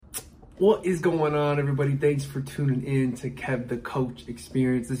What is going on, everybody? Thanks for tuning in to Kev the Coach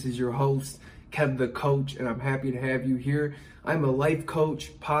Experience. This is your host, Kev the Coach, and I'm happy to have you here. I'm a life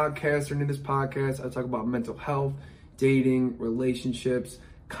coach, podcaster, and in this podcast, I talk about mental health, dating, relationships,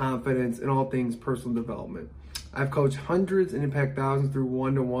 confidence, and all things personal development. I've coached hundreds and impact thousands through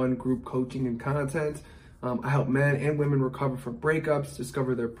one-to-one group coaching and content. I help men and women recover from breakups,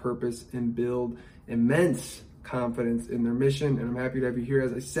 discover their purpose, and build immense confidence in their mission. And I'm happy to have you here.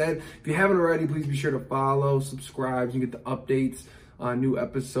 As I said, if you haven't already, please be sure to follow, subscribe, so you get the updates on new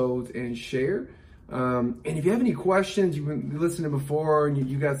episodes, and share. And if you have any questions, you've been listening before and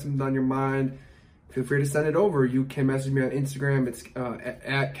you got something on your mind, feel free to send it over. You can message me on Instagram. It's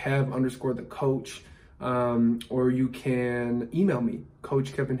at Kev_the_coach. Or you can email me,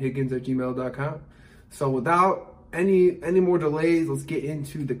 coachkevinhiggins@gmail.com. So without any more delays, let's get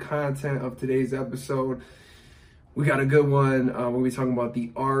into the content of today's episode. We got a good one. We'll be talking about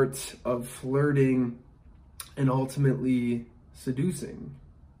the art of flirting and ultimately seducing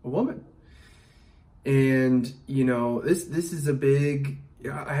a woman. And, you know, this is a big,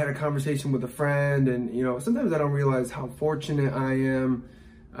 I had a conversation with a friend, and, you know, sometimes I don't realize how fortunate I am.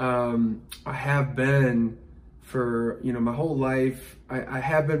 I have been for, you know, my whole life. I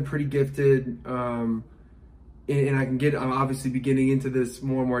have been pretty gifted. And I can I'm obviously be getting into this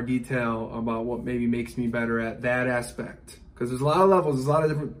more and more detail about what maybe makes me better at that aspect. Because there's a lot of levels, there's a lot of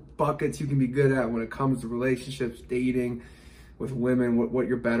different buckets you can be good at when it comes to relationships, dating with women, what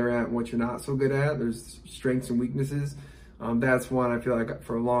you're better at and what you're not so good at. There's strengths and weaknesses. That's one I feel like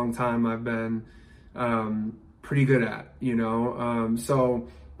for a long time I've been pretty good at, you know. So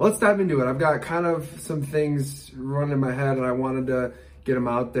let's dive into it. I've got kind of some things running in my head and I wanted to get them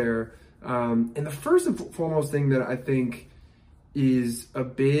out there. And the first and foremost thing that I think is a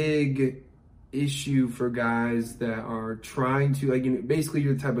big issue for guys that are trying to, like, you know, basically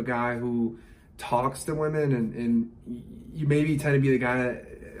you're the type of guy who talks to women and you maybe tend to be the guy that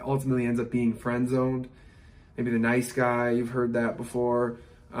ultimately ends up being friend zoned. Maybe the nice guy, you've heard that before.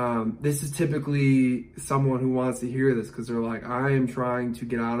 This is typically someone who wants to hear this because they're like, I am trying to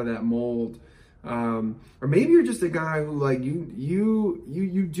get out of that mold. Or maybe you're just a guy who, like,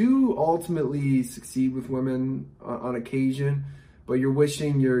 you do ultimately succeed with women on occasion, but you're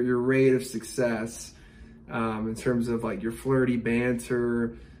wishing your rate of success in terms of like your flirty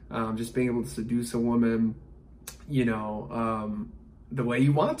banter, just being able to seduce a woman, you know, the way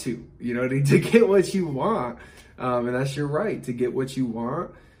you want to, you know, to get what you want. And that's your right to get what you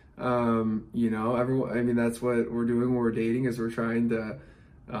want. You know, everyone, I mean, that's what we're doing when we're dating, is we're trying to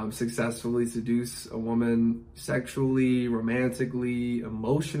successfully seduce a woman sexually, romantically,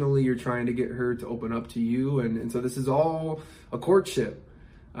 emotionally. You're trying to get her to open up to you. And so this is all a courtship.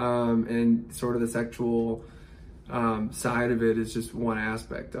 And sort of the sexual side of it is just one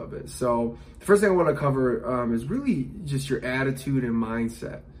aspect of it. So the first thing I want to cover is really just your attitude and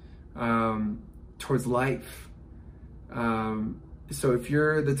mindset towards life. So if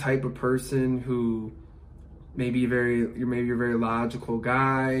you're the type of person who maybe you're a very logical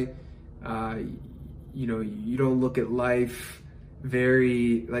guy, you know, you don't look at life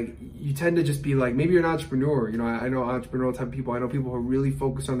very, like, you tend to just be like, maybe you're an entrepreneur. You know, I know entrepreneurial type of people. I know people who are really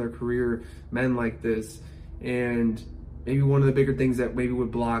focused on their career, men like this. And maybe one of the bigger things that maybe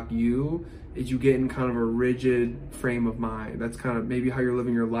would block you is you get in kind of a rigid frame of mind. That's kind of maybe how you're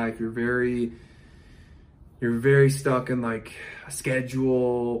living your life. You're very stuck in like a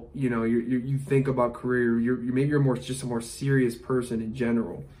schedule. You know, you think about career. You're just a more serious person in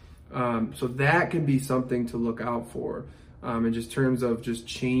general. So that can be something to look out for. In just terms of just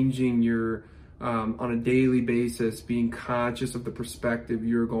changing your, on a daily basis, being conscious of the perspective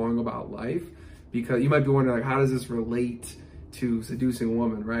you're going about life. Because you might be wondering, like, how does this relate to seducing a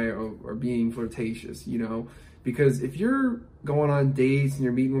woman, right? Or being flirtatious, you know? Because if you're going on dates and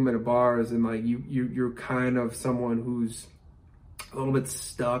you're meeting women at bars and like you're kind of someone who's a little bit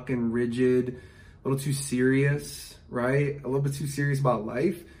stuck and rigid, a little too serious, right? A little bit too serious about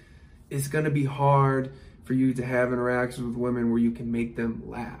life, it's going to be hard for you to have interactions with women where you can make them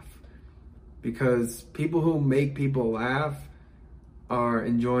laugh. Because people who make people laugh are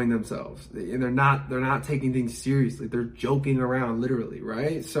enjoying themselves, and they're not taking things seriously. They're joking around, literally,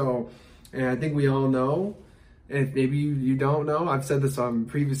 right? So, and I think we all know, and if maybe you don't know, I've said this on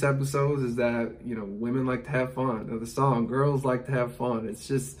previous episodes, is that, you know, women like to have fun. The song, girls like to have fun.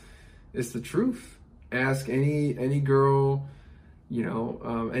 It's the truth. Ask any girl, you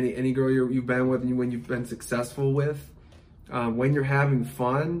know, any girl you've been with and when you've been successful with, when you're having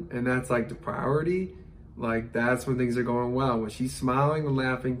fun, and that's like the priority, like that's when things are going well. When she's smiling and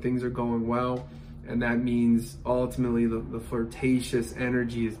laughing, things are going well. And that means ultimately the flirtatious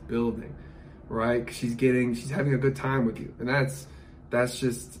energy is building, right? 'Cause she's having a good time with you. And that's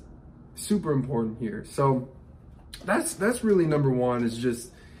just super important here. So that's really number one, is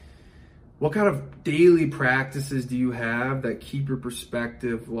just what kind of daily practices do you have that keep your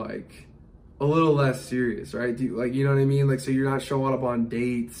perspective like a little less serious, right? Do you, like, you know what I mean? Like, so you're not showing up on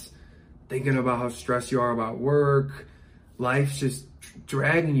dates thinking about how stressed you are about work. Life's just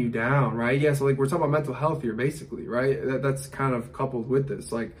dragging you down, right? Yeah, so like we're talking about mental health here, basically, right? That's kind of coupled with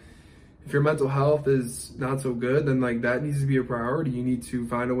this. Like, if your mental health is not so good, then like that needs to be a priority. You need to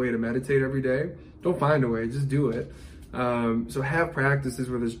find a way to meditate every day. Don't find a way, just do it. So have practices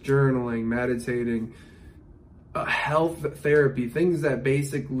where there's journaling, meditating, health therapy, things that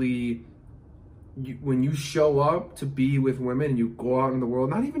basically, when you show up to be with women and you go out in the world,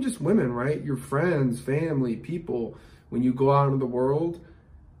 not even just women, right? Your friends, family, people, when you go out into the world,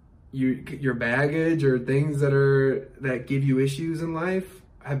 your baggage or things that give you issues in life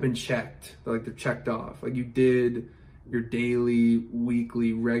have been checked. Like, they're checked off. Like, you did your daily,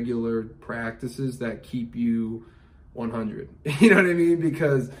 weekly, regular practices that keep you 100. You know what I mean?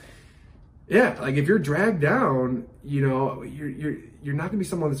 Because yeah, like if you're dragged down, you know, you're not gonna be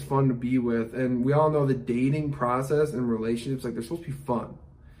someone that's fun to be with. And we all know the dating process and relationships, like, they're supposed to be fun.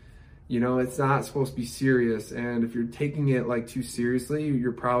 You know, it's not supposed to be serious. And if you're taking it like too seriously,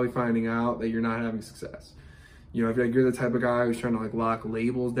 you're probably finding out that you're not having success. You know, if you're the type of guy who's trying to like lock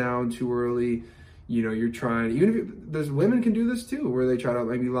labels down too early, you know, you're trying, even if there's women can do this too, where they try to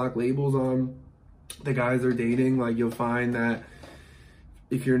maybe lock labels on the guys they're dating. Like, you'll find that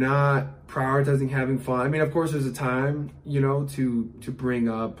if you're not prioritizing having fun, I mean, of course there's a time, you know, to bring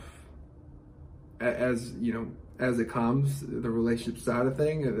up as, you know, as it comes, the relationship side of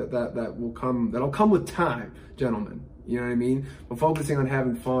thing, that'll come with time, gentlemen. You know what I mean? But focusing on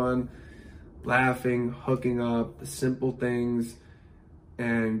having fun, laughing, hooking up, the simple things.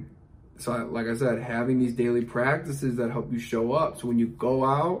 And so, like I said, having these daily practices that help you show up. So when you go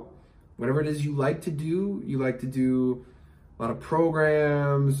out, whatever it is you like to do a lot of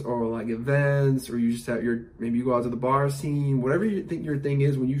programs or like events, or you just have maybe you go out to the bar scene, whatever you think your thing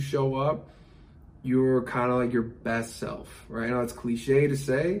is, when you show up, you're kind of like your best self, right? I know it's cliche to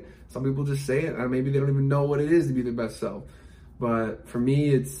say. Some people just say it, and maybe they don't even know what it is to be their best self. But for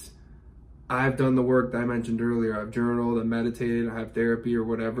me, I've done the work that I mentioned earlier. I've journaled, I've meditated, I have therapy or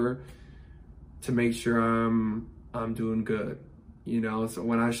whatever to make sure I'm doing good. You know, so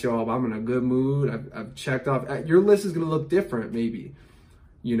when I show up, I'm in a good mood. I've checked off. Your list is going to look different, maybe.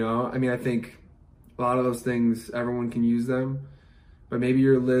 You know, I mean, I think a lot of those things, everyone can use them. But maybe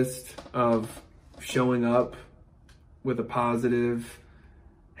your list of showing up with a positive,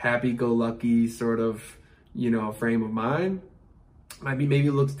 happy-go-lucky sort of, you know, frame of mind, maybe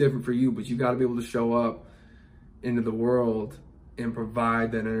it looks different for you, but you got to be able to show up into the world and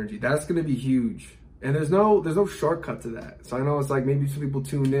provide that energy. That's going to be huge. And there's no shortcut to that. So I know it's like maybe some people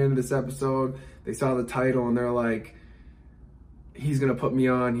tuned in to this episode, they saw the title and they're like, he's going to put me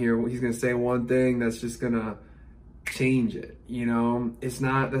on here. He's going to say one thing that's just going to change it. You know, that's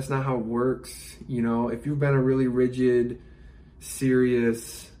not how it works. You know, if you've been a really rigid,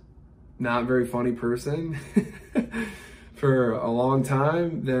 serious, not very funny person for a long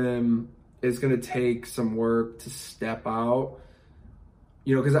time, then it's going to take some work to step out.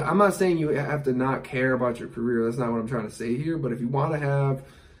 You know, because I'm not saying you have to not care about your career. That's not what I'm trying to say here. But if you want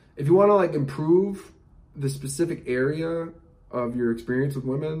to like improve the specific area of your experience with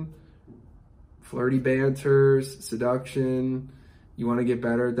women, flirty banters, seduction, you want to get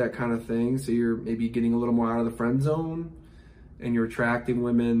better at that kind of thing. So you're maybe getting a little more out of the friend zone and you're attracting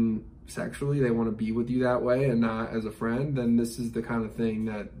women sexually. They want to be with you that way and not as a friend. Then this is the kind of thing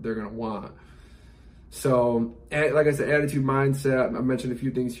that they're going to want. So, like I said, attitude, mindset, I mentioned a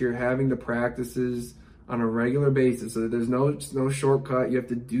few things here, having the practices on a regular basis so that there's no shortcut. You have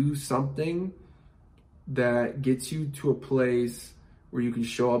to do something that gets you to a place where you can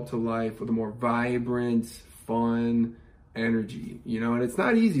show up to life with a more vibrant, fun energy, you know, and it's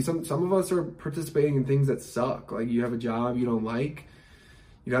not easy. Some of us are participating in things that suck. Like, you have a job you don't like,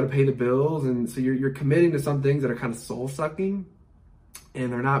 you got to pay the bills, and so you're committing to some things that are kind of soul-sucking,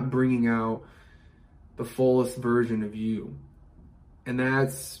 and they're not bringing out the fullest version of you. And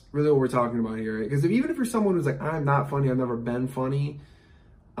that's really what we're talking about here, right? Because even if you're someone who's like, I'm not funny, I've never been funny,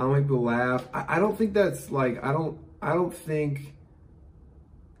 I don't make people laugh, I don't think that's like, I don't think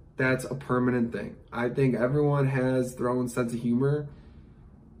that's a permanent thing. I think everyone has their own sense of humor,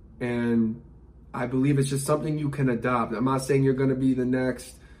 and I believe it's just something you can adopt. I'm not saying you're going to be the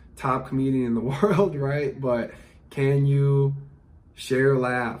next top comedian in the world, right? But can you share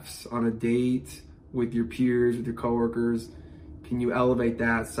laughs on a date, with your peers, with your coworkers? Can you elevate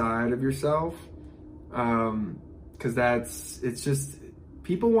that side of yourself? Because it's just,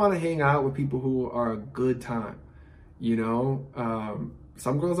 people want to hang out with people who are a good time, you know?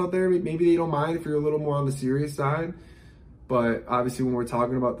 Some girls out there, maybe they don't mind if you're a little more on the serious side, but obviously when we're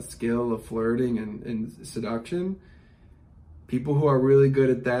talking about the skill of flirting and seduction, people who are really good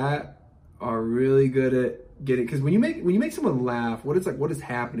at that are really good at getting, because when you make someone laugh, what is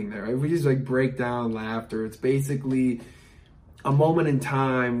happening there? If we just like break down laughter, it's basically a moment in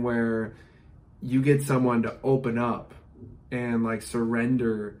time where you get someone to open up and like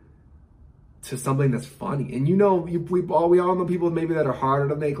surrender to something that's funny. And you know, we all know people maybe that are harder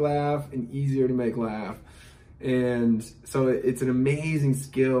to make laugh and easier to make laugh. And so it's an amazing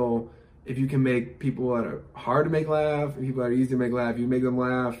skill if you can make people that are hard to make laugh and people that are easy to make laugh, you make them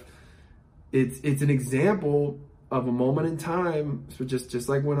laugh. It's an example of a moment in time. So just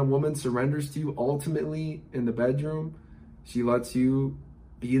like when a woman surrenders to you ultimately in the bedroom, she lets you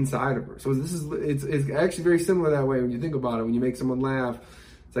be inside of her. So it's actually very similar that way when you think about it. When you make someone laugh,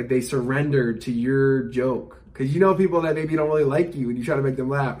 it's like they surrender to your joke. Because you know people that maybe don't really like you and you try to make them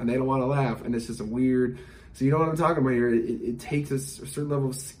laugh and they don't want to laugh, and it's just a weird. So you know what I'm talking about here? It takes a certain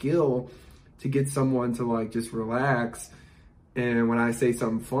level of skill to get someone to like just relax. And when I say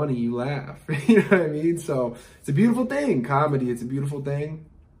something funny, you laugh. You know what I mean? So it's a beautiful thing. Comedy, it's a beautiful thing.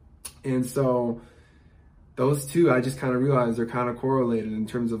 And so those two, I just kind of realized they're kind of correlated in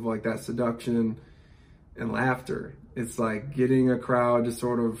terms of like that seduction and laughter. It's like getting a crowd to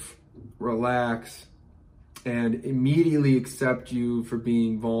sort of relax and immediately accept you for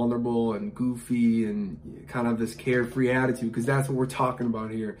being vulnerable and goofy and kind of this carefree attitude, because that's what we're talking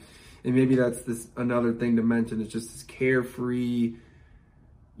about here. And maybe that's this another thing to mention. It's just this carefree,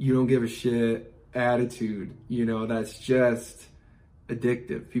 you don't give a shit attitude, you know, that's just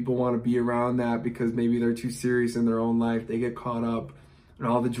addictive. People want to be around that because maybe they're too serious in their own life. They get caught up in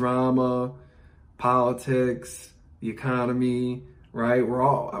all the drama, politics, the economy, right? We're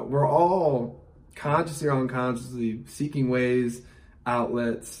all consciously or unconsciously seeking ways,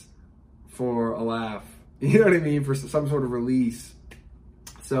 outlets for a laugh. You know what I mean? For some sort of release.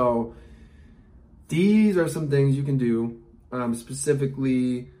 So these are some things you can do,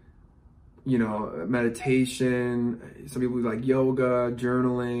 specifically, you know, meditation. Some people like yoga,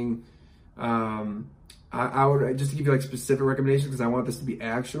 journaling. I would just give you like specific recommendations because I want this to be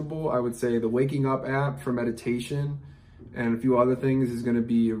actionable. I would say the Waking Up app for meditation and a few other things is going to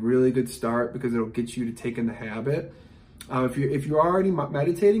be a really good start because it'll get you to take in the habit. If you're already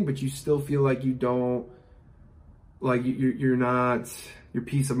meditating but you still feel like you don't, like you're not, your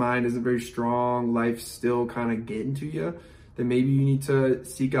peace of mind isn't very strong, life's still kind of getting to you, then maybe you need to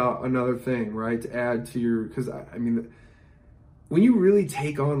seek out another thing, right, to add to your, because I mean, when you really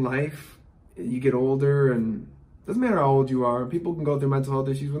take on life, you get older, and it doesn't matter how old you are, people can go through mental health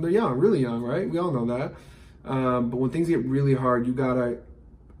issues when they're young, really young, right? We all know that. But when things get really hard, you gotta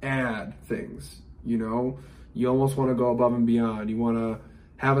add things, you know? You almost want to go above and beyond. You want to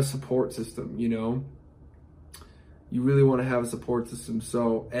have a support system, you know? You really want to have a support system.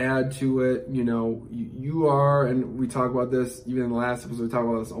 So add to it, you know, you are, and we talk about this, even in the last episode, we talk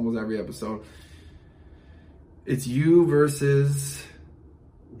about this almost every episode. It's you versus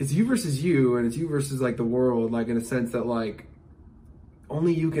you, and it's you versus like the world, like in a sense that like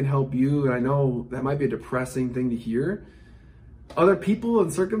only you can help you. And I know that might be a depressing thing to hear. Other people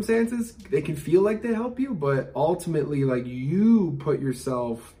and circumstances, they can feel like they help you, but ultimately like you put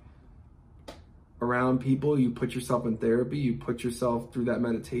yourself around people, you put yourself in therapy, you put yourself through that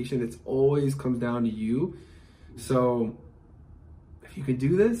meditation. It always comes down to you. So if you can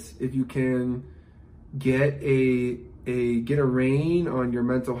do this, if you can get a rein on your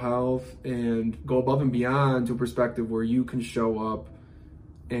mental health and go above and beyond to a perspective where you can show up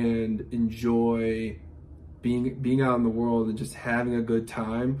and enjoy being out in the world and just having a good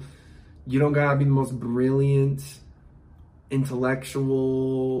time. You don't gotta be the most brilliant,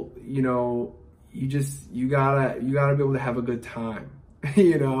 intellectual, you know, you gotta be able to have a good time,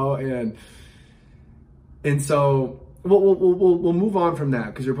 you know, and so we'll move on from that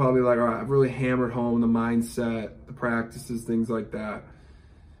because you're probably like, all right, I've really hammered home the mindset, the practices, things like that.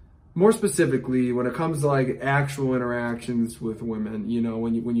 More specifically, when it comes to like actual interactions with women, you know,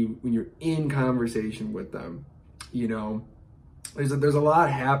 when you're in conversation with them, you know, there's a lot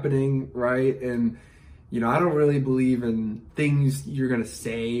happening, right? And you know, I don't really believe in things you're gonna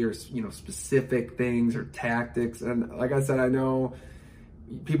say or, you know, specific things or tactics. And like I said, I know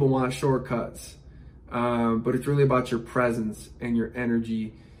people want shortcuts, but it's really about your presence and your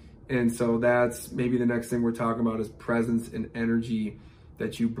energy. And so that's maybe the next thing we're talking about is presence and energy.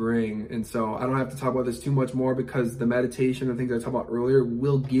 that you bring. And so I don't have to talk about this too much more, because the meditation and things I talked about earlier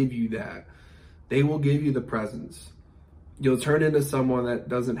will give you that. They will give you the presence. You'll turn into someone that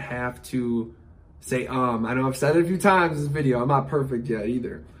doesn't have to say, I know I've said it a few times in this video, I'm not perfect yet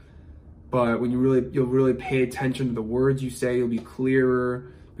either. But when you'll really pay attention to the words you say, you'll be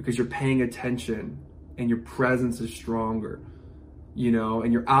clearer because you're paying attention and your presence is stronger,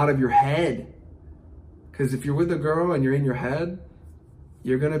 and you're out of your head. Because if you're with a girl and you're in your head,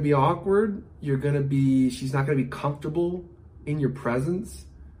 you're going to be awkward. She's not going to be comfortable in your presence.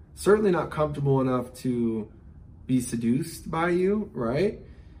 Certainly not comfortable enough to be seduced by you, right?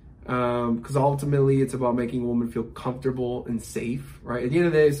 Because ultimately it's about making a woman feel comfortable and safe, right? At the end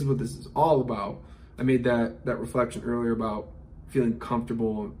of the day, this is what this is all about. I made that reflection earlier about feeling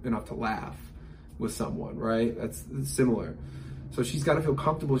comfortable enough to laugh with someone, right? That's similar. So she's got to feel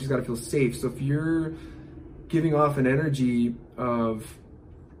comfortable. She's got to feel safe. So if you're giving off an energy of,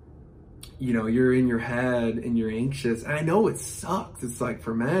 you're in your head and you're anxious, and I know it sucks. It's like,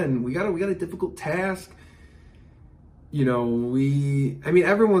 for men, we got a difficult task.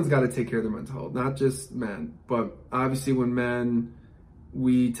 Everyone's got to take care of their mental health, not just men. But obviously when men,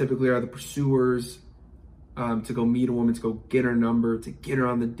 we typically are the pursuers, to go meet a woman, to go get her number, to get her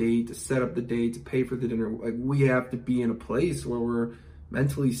on the date, to set up the date, to pay for the dinner. Like, we have to be in a place where we're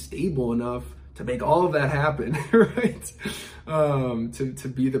mentally stable enough to make all of that happen, right?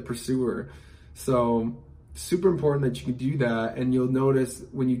 To be the pursuer. So super important that you can do that. And you'll notice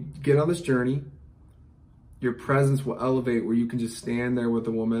when you get on this journey, your presence will elevate, where you can just stand there with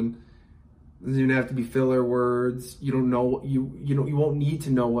a woman. You don't have to be filler words. You won't need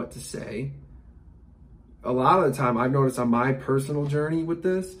to know what to say. A lot of the time, I've noticed on my personal journey with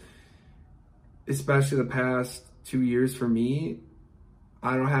this, especially the past 2 years for me,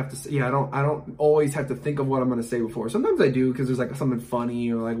 I don't have to say, I don't always have to think of what I'm going to say before. Sometimes I do, because there's like something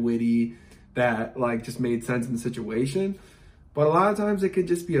funny or like witty that like just made sense in the situation. But a lot of times it could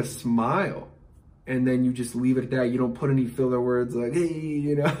just be a smile. And then you just leave it at that. You don't put any filler words like, hey,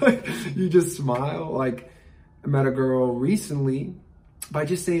 you just smile. Like, I met a girl recently by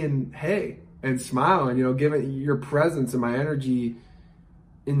just saying, hey, and smile, and, giving your presence, and my energy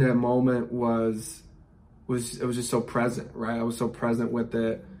in that moment was just so present, right? I was so present with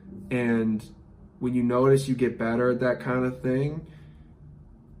it. And when you notice you get better at that kind of thing,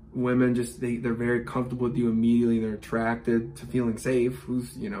 women just, they're very comfortable with you immediately. They're attracted to feeling safe.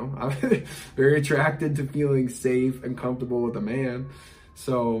 Very attracted to feeling safe and comfortable with a man.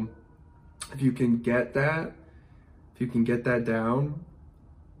 So if you can get that down,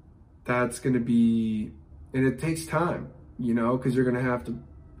 that's going to be, and it takes time, because you're going to have to,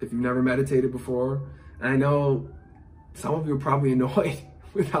 if you've never meditated before, and I know some of you are probably annoyed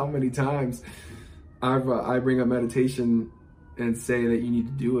with how many times I bring up meditation and say that you need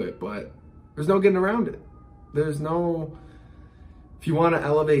to do it, but there's no getting around it. If you want to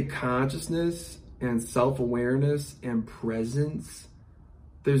elevate consciousness and self-awareness and presence,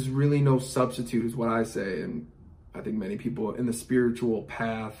 there's really no substitute, is what I say. And I think many people in the spiritual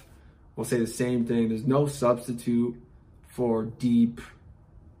path will say the same thing. There's no substitute for deep,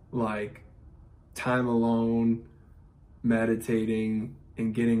 like, time alone, meditating,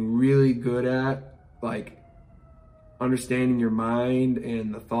 and getting really good at, like, understanding your mind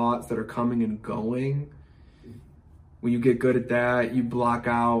and the thoughts that are coming and going. When you get good at that, you block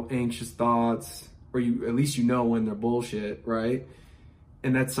out anxious thoughts, or at least when they're bullshit, right?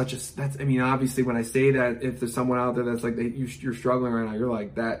 And obviously when I say that, if there's someone out there that's like, you're struggling right now, you're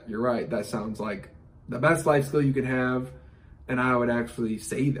like, you're right. That sounds like the best life skill you can have. And I would actually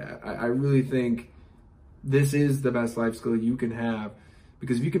say that. I really think this is the best life skill you can have,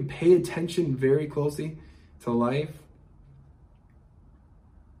 because if you can pay attention very closely to life,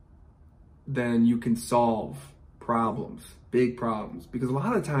 then you can solve problems, big problems. Because a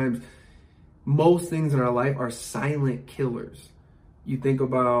lot of times, most things in our life are silent killers. You think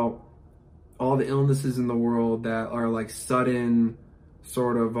about all the illnesses in the world that are like sudden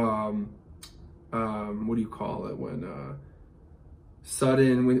sort of, what do you call it? When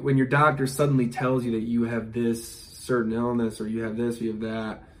your doctor suddenly tells you that you have this certain illness, or you have this, or you have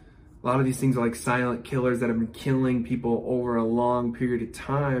that. A lot of these things are like silent killers that have been killing people over a long period of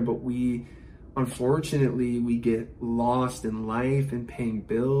time, but unfortunately, we get lost in life and paying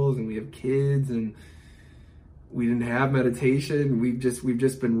bills, and we have kids, and we didn't have meditation. We've just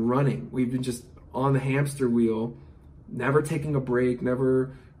been running. We've been just on the hamster wheel, never taking a break,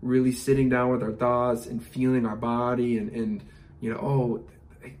 never really sitting down with our thoughts and feeling our body and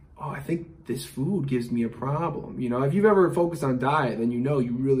I think this food gives me a problem. If you've ever focused on diet, then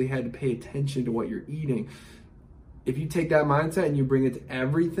you really had to pay attention to what you're eating. if you take that mindset and you bring it to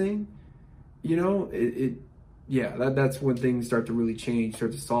everything, you know, that's when things start to really change,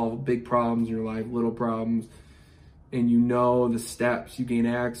 start to solve big problems in your life, little problems, and you know the steps. You gain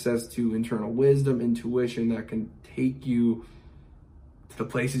access to internal wisdom, intuition that can take you to the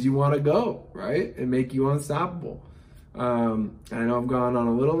places you want to go, right? And make you unstoppable. I know I've gone on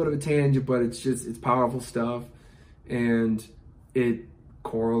a little bit of a tangent, but it's powerful stuff, and it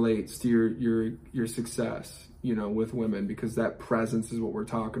correlates to your success, you know, with women, because that presence is what we're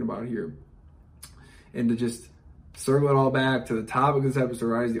talking about here. And to just circle it all back to the topic of this episode,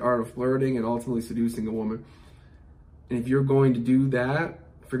 right, is the art of flirting and ultimately seducing a woman. And if you're going to do that,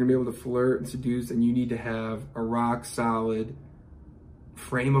 if you're going to be able to flirt and seduce, then you need to have a rock solid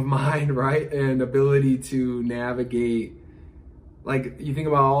frame of mind, right? And ability to navigate. Like, you think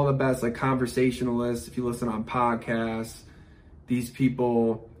about all the best, like, conversationalists, if you listen on podcasts, these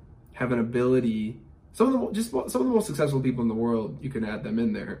people have an ability, some of the most successful people in the world, you can add them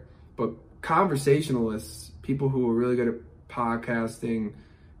in there, but conversationalists, people who are really good at podcasting,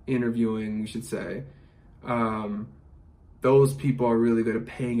 interviewing, we should say, those people are really good at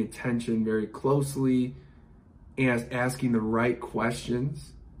paying attention very closely and asking the right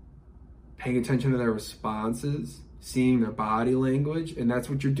questions, paying attention to their responses, seeing their body language. And that's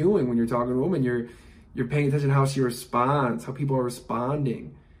what you're doing when you're talking to a woman. You're paying attention to how she responds, how people are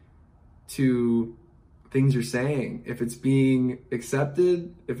responding to things you're saying. If it's being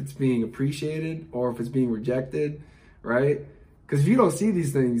accepted, if it's being appreciated, or if it's being rejected, right? Because if you don't see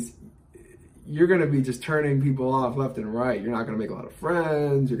these things, you're going to be just turning people off left and right. You're not going to make a lot of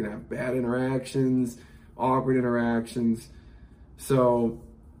friends. You're going to have bad interactions, awkward interactions. So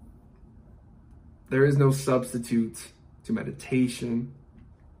there is no substitute to meditation.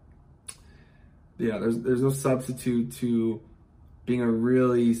 Yeah, there's no substitute to being a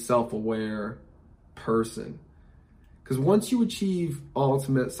really self-aware person. Because once you achieve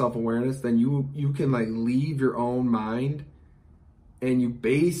ultimate self-awareness, then you can like leave your own mind, and you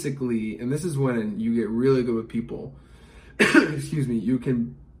basically, and this is when you get really good with people, excuse me, you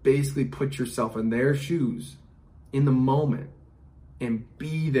can basically put yourself in their shoes in the moment and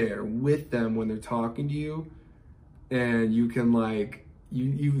be there with them when they're talking to you. And you can like,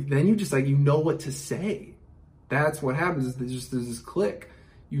 you just like, you know what to say. That's what happens, is there's this click.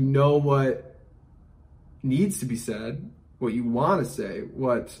 You know what needs to be said, what you want to say,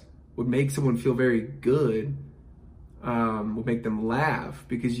 what would make someone feel very good, will make them laugh,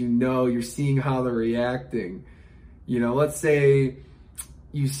 because you know you're seeing how they're reacting. You know, let's say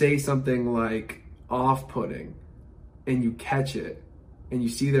you say something like off-putting and you catch it and you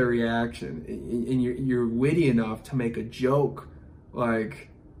see their reaction, and you're witty enough to make a joke. Like,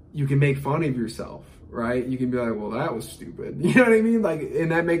 you can make fun of yourself, right? You can be like, well, that was stupid. You know what I mean? Like,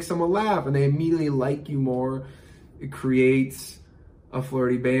 and that makes someone laugh and they immediately like you more. It creates a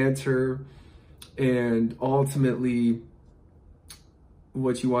flirty banter. And ultimately,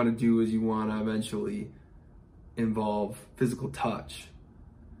 what you want to do is you want to eventually involve physical touch.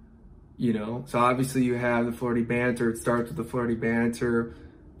 You know, so obviously you have the flirty banter. It starts with the flirty banter,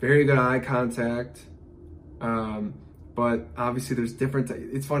 very good eye contact. But obviously there's different,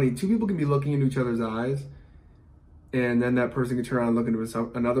 it's funny, two people can be looking into each other's eyes, and then that person can turn around and look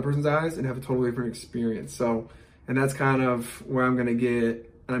into another person's eyes and have a totally different experience. So, and that's kind of where I'm going to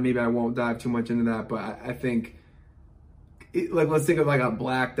get, and maybe I won't dive too much into that, but I think, like, let's think of like a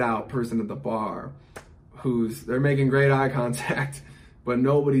blacked out person at the bar they're making great eye contact, but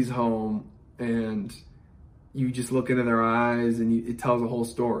nobody's home, and you just look into their eyes and it tells a whole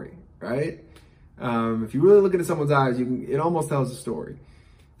story, right? If you really look into someone's eyes, it almost tells a story.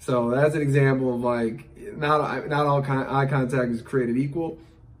 So that's an example of like, not all eye contact is created equal,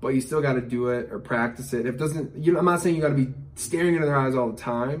 but you still got to do it or practice it. If it doesn't, I'm not saying you got to be staring into their eyes all the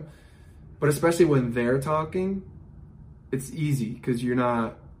time, but especially when they're talking, it's easy because you're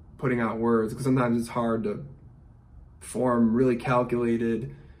not putting out words, because sometimes it's hard to form really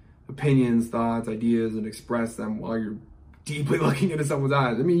calculated opinions, thoughts, ideas, and express them while you're deeply looking into someone's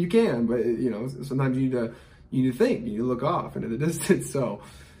eyes. I mean, you can, but sometimes you need to think, you need to look off into the distance.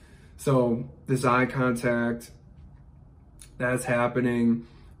 So this eye contact, that's happening.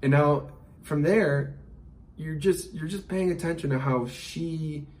 And now from there, you're just paying attention to how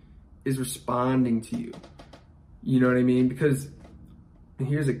she is responding to you. You know what I mean? Because, and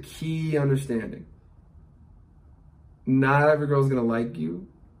here's a key understanding. Not every girl's gonna like you.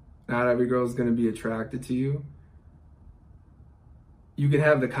 Not every girl's gonna be attracted to you. You can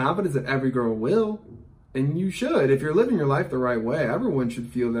have the confidence that every girl will, and you should. If you're living your life the right way, everyone should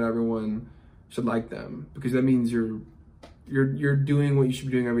feel that everyone should like them, because that means you're doing what you should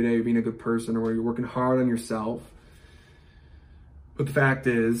be doing every day. You're being a good person, or you're working hard on yourself. But the fact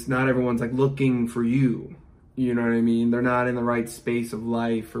is, not everyone's like looking for you. You know what I mean? They're not in the right space of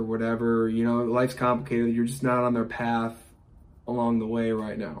life or whatever. You know, life's complicated. You're just not on their path along the way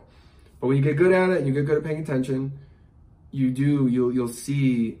right now. But when you get good at it and you get good at paying attention, you'll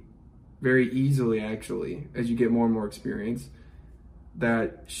see very easily, actually, as you get more and more experience,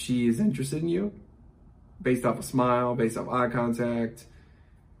 that she is interested in you based off a smile, based off eye contact.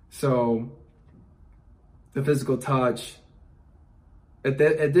 So the physical touch, at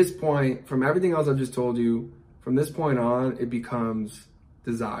this point, from everything else I've just told you, from this point on, it becomes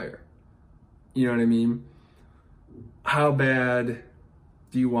desire. You know what I mean? How bad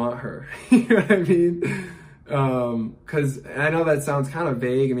do you want her? You know what I mean? Because I know that sounds kind of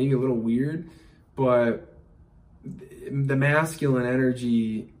vague and maybe a little weird, but the masculine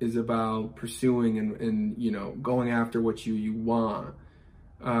energy is about pursuing and you know, going after what you want.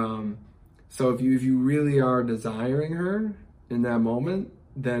 So if you really are desiring her in that moment,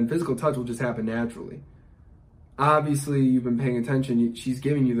 then physical touch will just happen naturally. Obviously, you've been paying attention. She's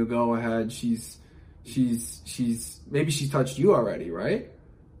giving you the go ahead. She's maybe she's touched you already, right?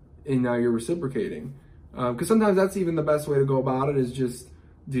 And now you're reciprocating. Because sometimes that's even the best way to go about it, is just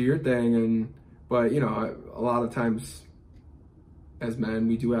do your thing. But you know, a lot of times as men,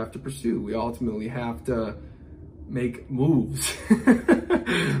 we do have to pursue. We ultimately have to make moves.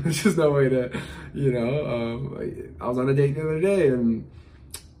 There's just no way to, you know. I was on a date the other day, and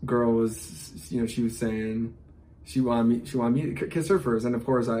girl was, you know, she was saying she wanted me to kiss her first, and of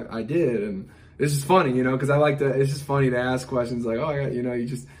course I did, and it's just funny, you know, because I like to. It's just funny to ask questions like, oh yeah, you know,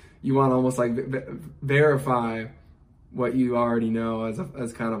 you want to almost like verify what you already know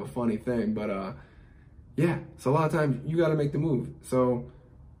as kind of a funny thing, but yeah. So a lot of times you got to make the move. So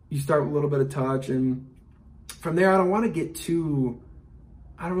you start with a little bit of touch, and from there, I don't really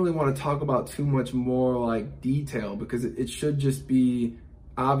want to talk about too much more like detail, because it should just be,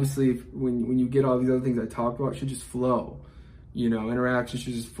 obviously, when you get all these other things I talked about, it should just flow. You know, interaction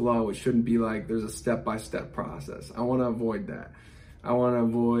should just flow. It shouldn't be like there's a step-by-step process. I want to avoid that. I want to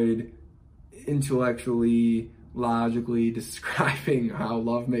avoid intellectually, logically describing how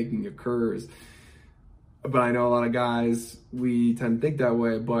lovemaking occurs. But I know a lot of guys, we tend to think that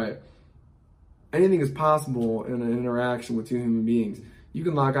way, but anything is possible in an interaction with two human beings. You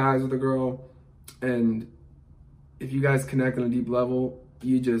can lock eyes with a girl, and if you guys connect on a deep level,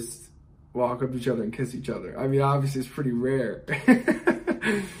 you just walk up to each other and kiss each other. I mean, obviously, it's pretty rare.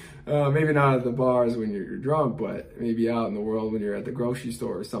 Maybe not at the bars when you're drunk, but maybe out in the world when you're at the grocery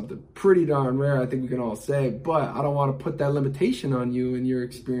store or something. Pretty darn rare, I think we can all say. But I don't want to put that limitation on you in your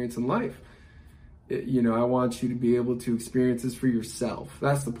experience in life. You know, I want you to be able to experience this for yourself.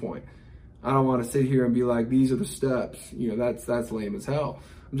 That's the point. I don't want to sit here and be like, these are the steps. You know, that's lame as hell.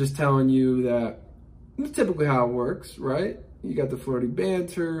 I'm just telling you that that's typically how it works, right? You got the flirty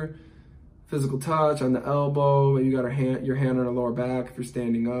banter, physical touch on the elbow, maybe you got your hand on her lower back if you're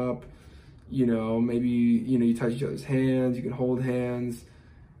standing up. You know, maybe, you know, you touch each other's hands, you can hold hands.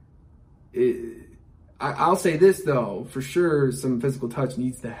 I'll say this though, for sure, some physical touch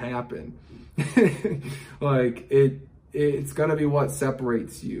needs to happen. Like it's gonna be what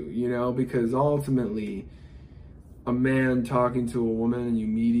separates you, you know, because ultimately a man talking to a woman and you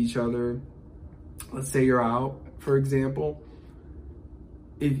meet each other, let's say you're out, for example,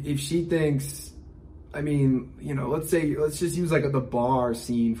 if she thinks, I mean, you know, let's just use like the bar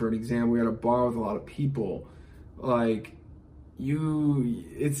scene for an example. We're at a bar with a lot of people, like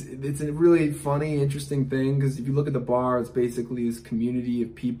it's a really funny, interesting thing, because if you look at the bar, it's basically this community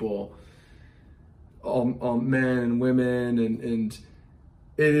of people, all men and women, and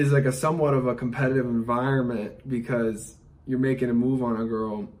it is like a somewhat of a competitive environment, because you're making a move on a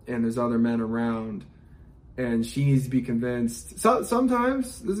girl and there's other men around, and she needs to be convinced. So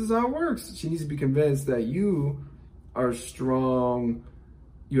sometimes this is how it works. She needs to be convinced that you are strong,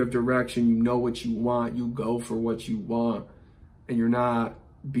 you have direction, you know what you want, you go for what you want, and you're not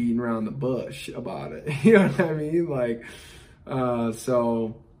beating around the bush about it. You know what I mean? Like,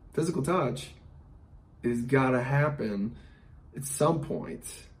 so physical touch is gotta happen at some point.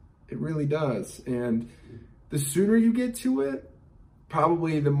 It really does. And the sooner you get to it,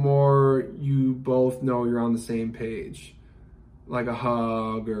 probably the more you both know you're on the same page. Like a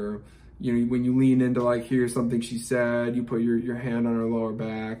hug, or, you know, when you lean into like hear something she said, you put your hand on her lower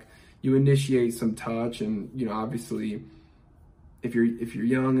back, you initiate some touch. And, you know, obviously if you're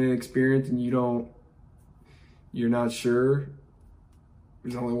young and inexperienced and you're not sure,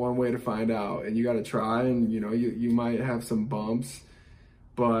 there's only one way to find out, and you got to try, and, you know, you might have some bumps,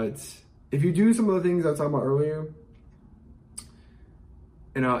 but if you do some of the things I was talking about earlier,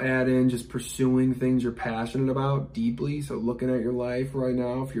 And I'll add in just pursuing things you're passionate about deeply. So looking at your life right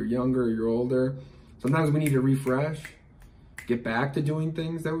now, if you're younger or you're older, sometimes we need to refresh, get back to doing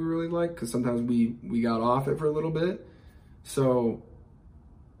things that we really like, because sometimes we got off it for a little bit. So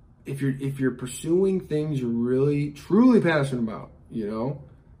if you're pursuing things you're really truly passionate about,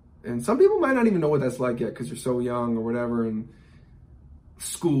 and some people might not even know what that's like yet because you're so young or whatever, and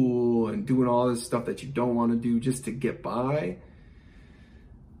school and doing all this stuff that you don't want to do just to get by,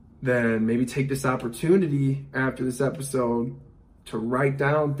 then maybe take this opportunity after this episode to write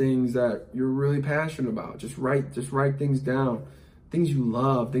down things that you're really passionate about. Just write things down, things you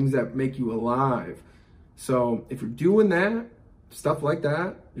love, things that make you alive. So if you're doing that, stuff like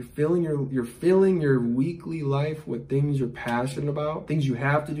that, you're filling your weekly life with things you're passionate about, things you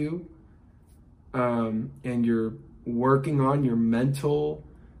have to do, and you're working on your mental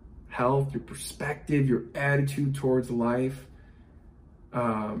health, your perspective, your attitude towards life.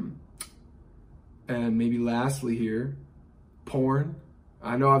 And maybe lastly here, porn.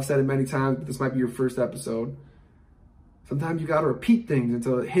 I know I've said it many times, but this might be your first episode. Sometimes you got to repeat things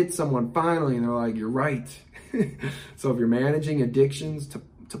until it hits someone finally and they're like, you're right. So if you're managing addictions to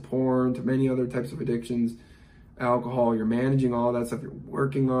porn, to many other types of addictions, alcohol, you're managing all that stuff, you're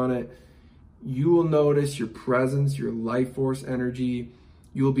working on it, you will notice your presence, your life force energy,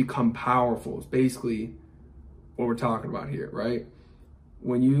 you will become powerful. It's basically what we're talking about here, right?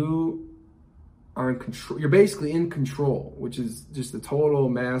 When you are in control, you're basically in control, which is just a total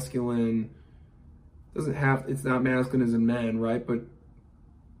masculine, it's not masculine as in men, right? But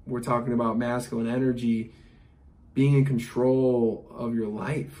we're talking about masculine energy, being in control of your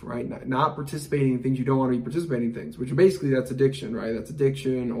life, right? Not participating in things you don't want to be participating in things, which are basically, that's addiction, right? That's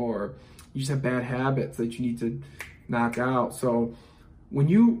addiction, or you just have bad habits that you need to knock out. So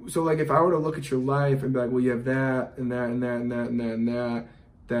like if I were to look at your life and be like, well, you have that and that and that and that and that and that,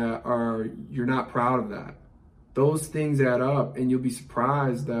 you're not proud of that. Those things add up, and you'll be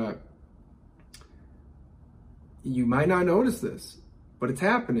surprised that you might not notice this, but it's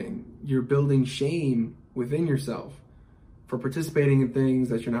happening. You're building shame within yourself for participating in things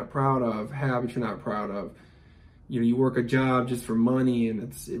that you're not proud of, habits you're not proud of. You work a job just for money, and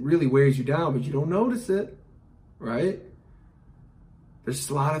it really wears you down, but you don't notice it, right? There's just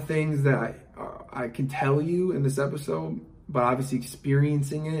a lot of things that I can tell you in this episode, but obviously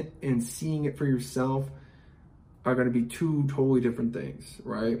experiencing it and seeing it for yourself are going to be two totally different things,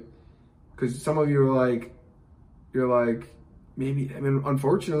 right? Because some of you are like, maybe,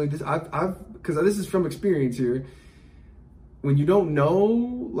 unfortunately, because this is from experience here. When you don't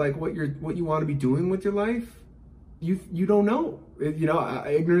know, like, what you want to be doing with your life, you don't know.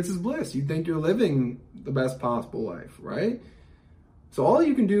 Ignorance is bliss. You think you're living the best possible life, right? So all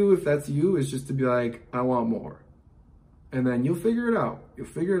you can do, if that's you, is just to be like, I want more. And then you'll figure it out. You'll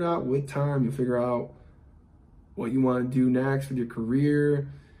figure it out with time. You'll figure out what you want to do next with your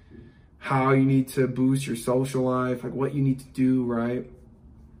career, how you need to boost your social life, like what you need to do, right?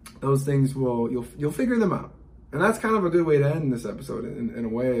 Those things you'll figure them out. And that's kind of a good way to end this episode in a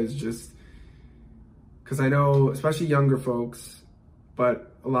way, is just because I know, especially younger folks,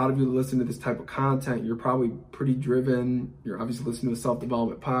 but a lot of you that listen to this type of content, you're probably pretty driven. You're obviously listening to a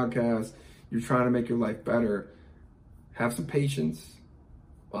self-development podcast. You're trying to make your life better. Have some patience.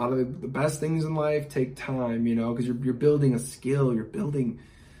 A lot of the best things in life take time, because you're building a skill. You're building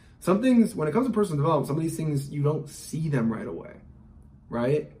some things. When it comes to personal development, some of these things, you don't see them right away,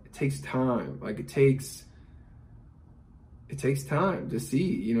 right? It takes time. Like it takes time to see.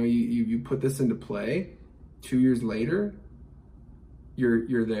 You put this into play. 2 years later,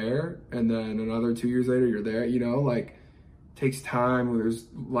 you're there, and then another 2 years later, you're there. Like it takes time.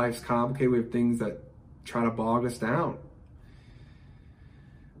 Life's complicated. We have things that try to bog us down.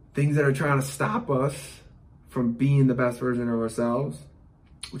 Things that are trying to stop us from being the best version of ourselves,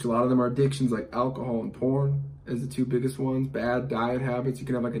 which a lot of them are addictions like alcohol and porn as the two biggest ones. Bad diet habits. You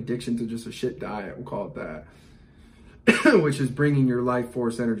can have like addiction to just a shit diet. We'll call it that, which is bringing your life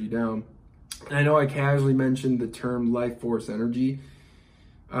force energy down. And I know I casually mentioned the term life force energy.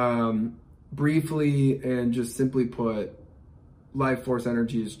 Briefly and just simply put, life force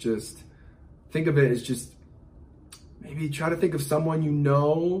energy is just, think of it as just, maybe try to think of someone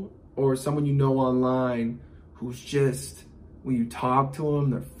or someone online who's just, when you talk to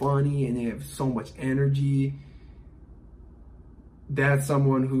them, they're funny and they have so much energy. That's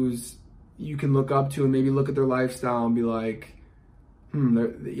someone who's you can look up to and maybe look at their lifestyle and be like,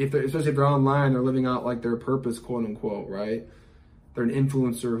 especially if they're online, they're living out like their purpose, quote unquote, right? They're an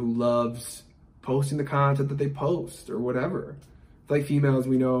influencer who loves posting the content that they post or whatever. Like females,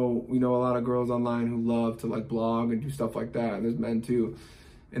 we know a lot of girls online who love to like blog and do stuff like that. And there's men too.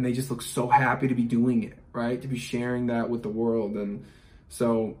 and they just look so happy to be doing it, right? To be sharing that with the world. And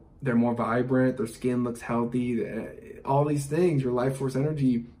so they're more vibrant, their skin looks healthy, all these things, your life force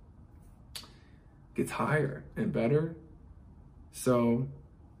energy gets higher and better. So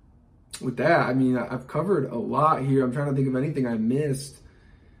with that, I mean, I've covered a lot here. I'm trying to think of anything I missed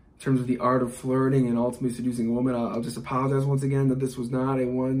in terms of the art of flirting and ultimately seducing a woman. I'll just apologize once again that this was not a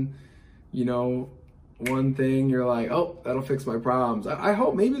one thing you're like, oh, that'll fix my problems. I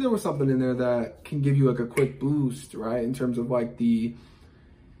hope maybe there was something in there that can give you like a quick boost, right? In terms of like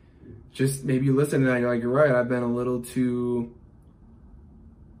just maybe you listen to that and you're like, you're right, I've been a little too,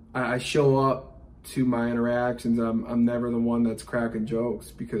 I show up to my interactions, I'm never the one that's cracking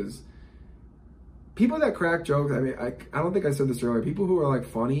jokes, because people that crack jokes, I mean, I don't think I said this earlier, people who are like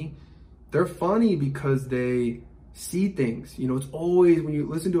funny, they're funny because they see things. You know, it's always, when you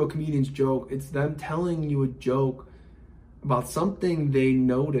listen to a comedian's joke, it's them telling you a joke about something they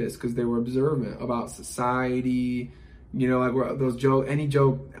noticed because they were observant about society. You know, like those jokes, any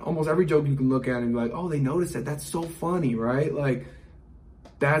joke, almost every joke you can look at and be like, oh, they noticed that, that's so funny, right? Like,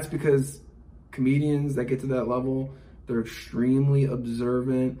 that's because comedians that get to that level, they're extremely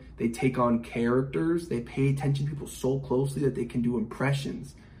observant. They take on characters. They pay attention to people so closely that they can do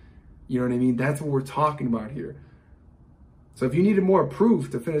impressions. You know what I mean? That's what we're talking about here. So if you needed more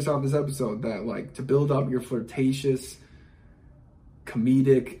proof to finish off this episode, that like to build up your flirtatious,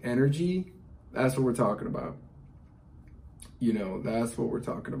 comedic energy, that's what we're talking about. You know, that's what we're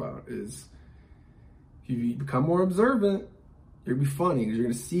talking about, is if you become more observant, you're gonna be funny because you're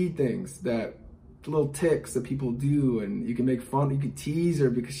gonna see things, that little ticks that people do, and you can make fun, you can tease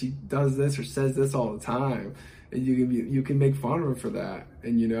her because she does this or says this all the time, and you can make fun of her for that.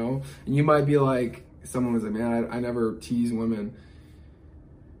 And you know, and you might be like, someone was like, man, I never tease women.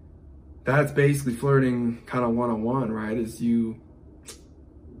 That's basically flirting kind of one-on-one, right? Is you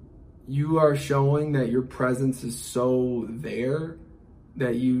are showing that your presence is so there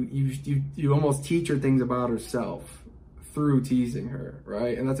that you almost teach her things about herself through teasing her,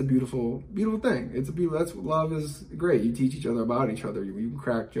 right? And that's a beautiful, beautiful thing. That's what love is. Great. You teach each other about each other. You can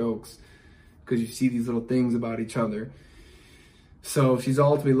crack jokes because you see these little things about each other. So she's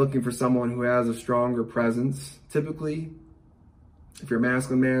ultimately looking for someone who has a stronger presence. Typically, if you're a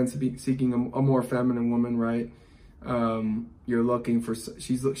masculine man seeking a more feminine woman, right? You're looking for,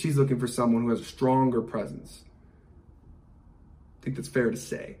 she's looking for someone who has a stronger presence. I think that's fair to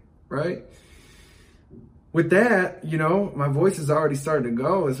say, right? With that, you know, my voice is already starting to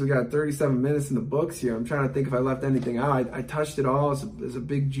go as we got 37 minutes in the books here. I'm trying to think if I left anything out. I touched it all. It's a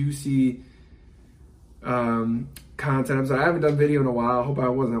big, juicy content. So I haven't done video in a while. I hope I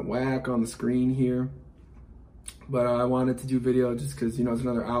wasn't whack on the screen here. But I wanted to do video just because, you know, it's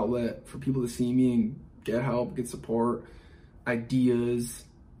another outlet for people to see me and get help, get support, ideas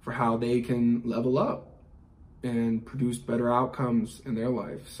for how they can level up and produce better outcomes in their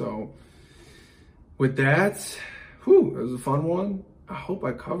life. So with that, it was a fun one. I hope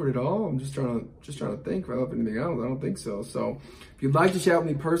I covered it all. I'm just trying to think if I left anything else. I don't think so. So if you'd like to chat with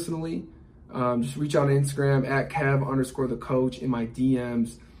me personally, just reach out on Instagram at Kev_the coach in my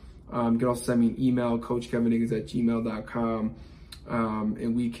DMs. You can also send me an email, coachkevinhiggins@gmail.com,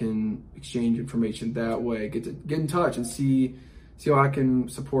 and we can exchange information that way. Get in touch and see how I can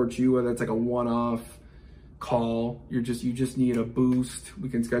support you, whether it's like a one-off call. You just need a boost. We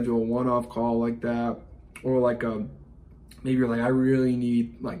can schedule a one-off call like that, or like maybe you're like, I really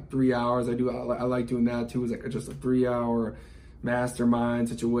need like 3 hours. I like doing that too. It's like just a 3-hour mastermind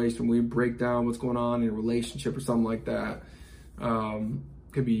situation where we break down what's going on in a relationship or something like that.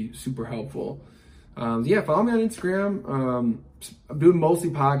 Could be super helpful. Yeah, follow me on Instagram. I'm doing mostly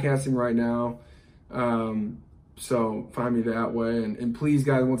podcasting right now. So find me that way. And please,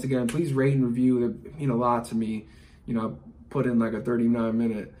 guys, once again, please rate and review. They mean a lot to me. You know, I put in like a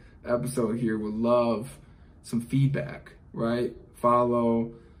 39-minute episode here. Would love some feedback, right?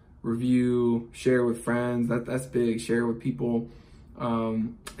 Follow, review, share with friends. That's big. Share with people.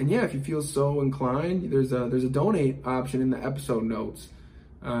 And yeah, if you feel so inclined, there's a donate option in the episode notes.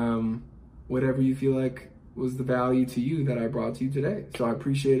 Whatever you feel like was the value to you that I brought to you today. So I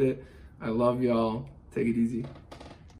appreciate it. I love y'all. Take it easy.